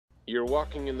You're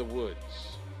walking in the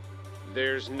woods.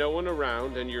 There's no one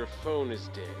around and your phone is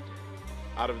dead.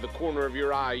 Out of the corner of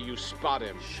your eye, you spot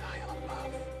him. Shia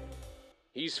LaBeouf.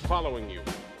 He's following you,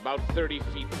 about 30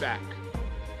 feet back.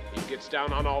 He gets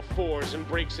down on all fours and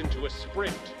breaks into a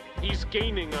sprint. He's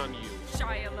gaining on you.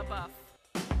 Shia LaBeouf.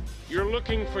 You're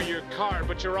looking for your car,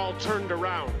 but you're all turned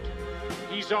around.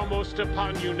 He's almost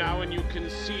upon you now, and you can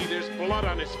see there's blood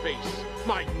on his face.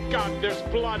 My God, there's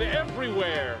blood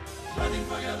everywhere! Running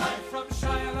for your life from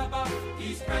Shia LaBeouf.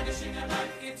 He's brandishing a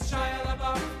knife. It's Shia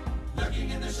LaBeouf. Lurking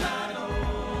in the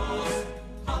shadows.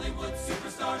 Hollywood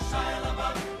superstar Shia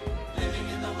LaBeouf. Living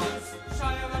in the woods.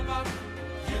 Shia LaBeouf.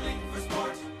 Killing for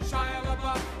sport. Shia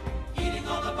LaBeouf. Eating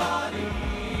all the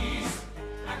bodies.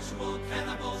 Actual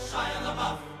cannibal Shia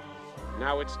LaBeouf.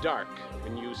 Now it's dark,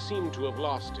 and you seem to have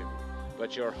lost him.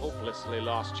 But you're hopelessly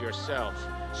lost yourself.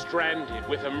 Stranded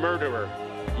with a murderer.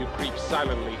 You creep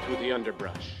silently through the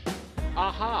underbrush.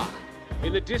 Aha!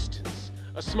 In the distance,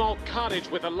 a small cottage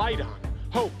with a light on.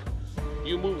 Hope.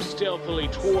 You move stealthily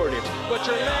toward it, but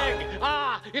your leg!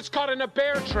 Ah! It's caught in a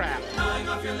bear trap! Gnawing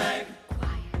off your leg.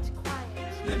 Quiet,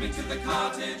 quiet. Limping to the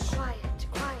cottage. Quiet,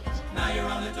 quiet. Now you're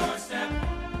on the doorstep.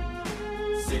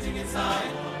 Sitting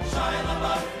inside. Shia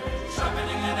LaBeouf.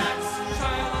 Sharpening an axe.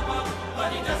 Shia LaBeouf.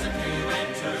 But he doesn't hear you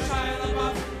enter. Shia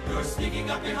LaBeouf. You're sneaking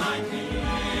up behind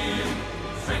him.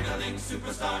 Strangling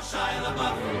superstar Shia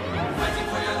LaBeouf. Fighting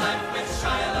for your life with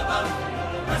Shia LaBeouf.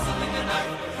 Wrestling a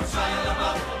knife from Shia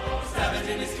LaBeouf. Stab it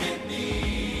in his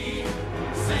kidney.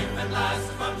 Safe at last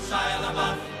from Shia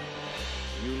LaBeouf.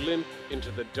 You limp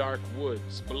into the dark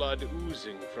woods, blood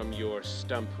oozing from your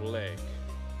stump leg.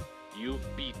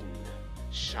 You've beaten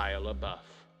Shia LaBeouf.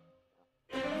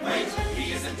 Wait,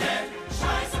 he isn't dead.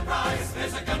 Shy surprise,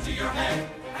 there's a gun to your head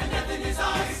and death in his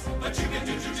eyes, but you can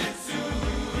do jujitsu.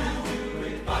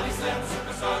 With body slam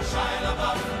superstar Shia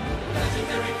LaBeouf.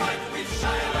 Legendary fight with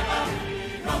Shia LaBeouf.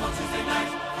 Normal Tuesday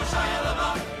night for Shia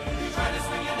LaBeouf. You try to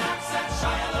swing an axe at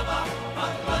Shia LaBeouf,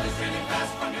 but blood is draining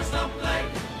fast from your stump leg.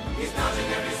 He's dodging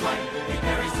every swipe. He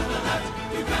parries to the left.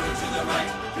 You counter to the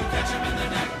right. You catch him in the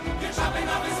neck. You're chopping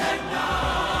off his head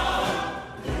now.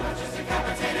 You have just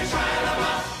decapitated Shia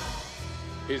LaBeouf.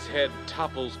 His head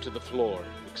topples to the floor,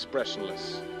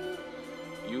 expressionless.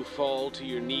 You fall to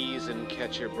your knees and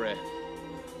catch your breath.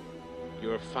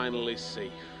 You're finally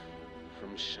safe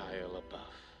from Shia LaBeouf.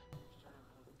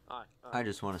 I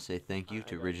just want to say thank you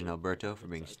to Ridge and Alberto for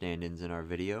being stand-ins in our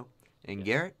video. And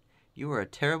Garrett, you are a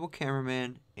terrible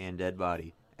cameraman and dead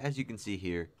body, as you can see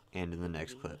here and in the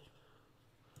next clip.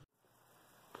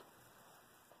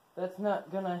 That's not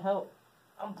gonna help.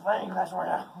 I'm playing Clash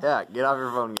Royale. Yeah, get off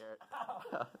your phone, Garrett.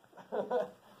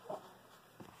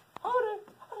 Hold it.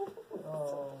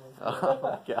 Oh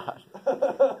my gosh.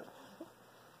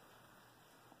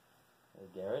 Hey,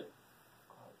 Garrett.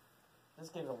 This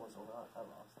game's almost over. I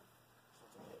lost.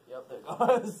 Yep, there it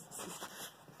goes.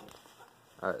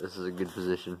 Alright, this is a good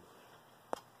position.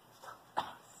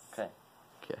 Okay.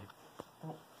 Okay.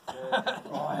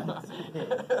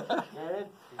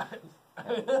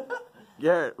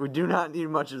 Garrett, we do not need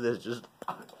much of this, just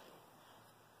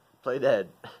play dead.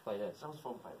 Play dead. That was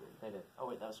phone fighter. Play dead. Oh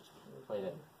wait, that was just play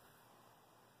dead.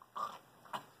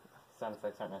 Sound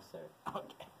effects aren't necessary.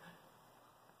 Okay.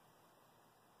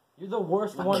 You're the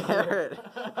worst one. Garrett.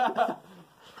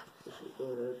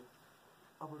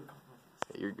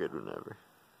 You're good whenever.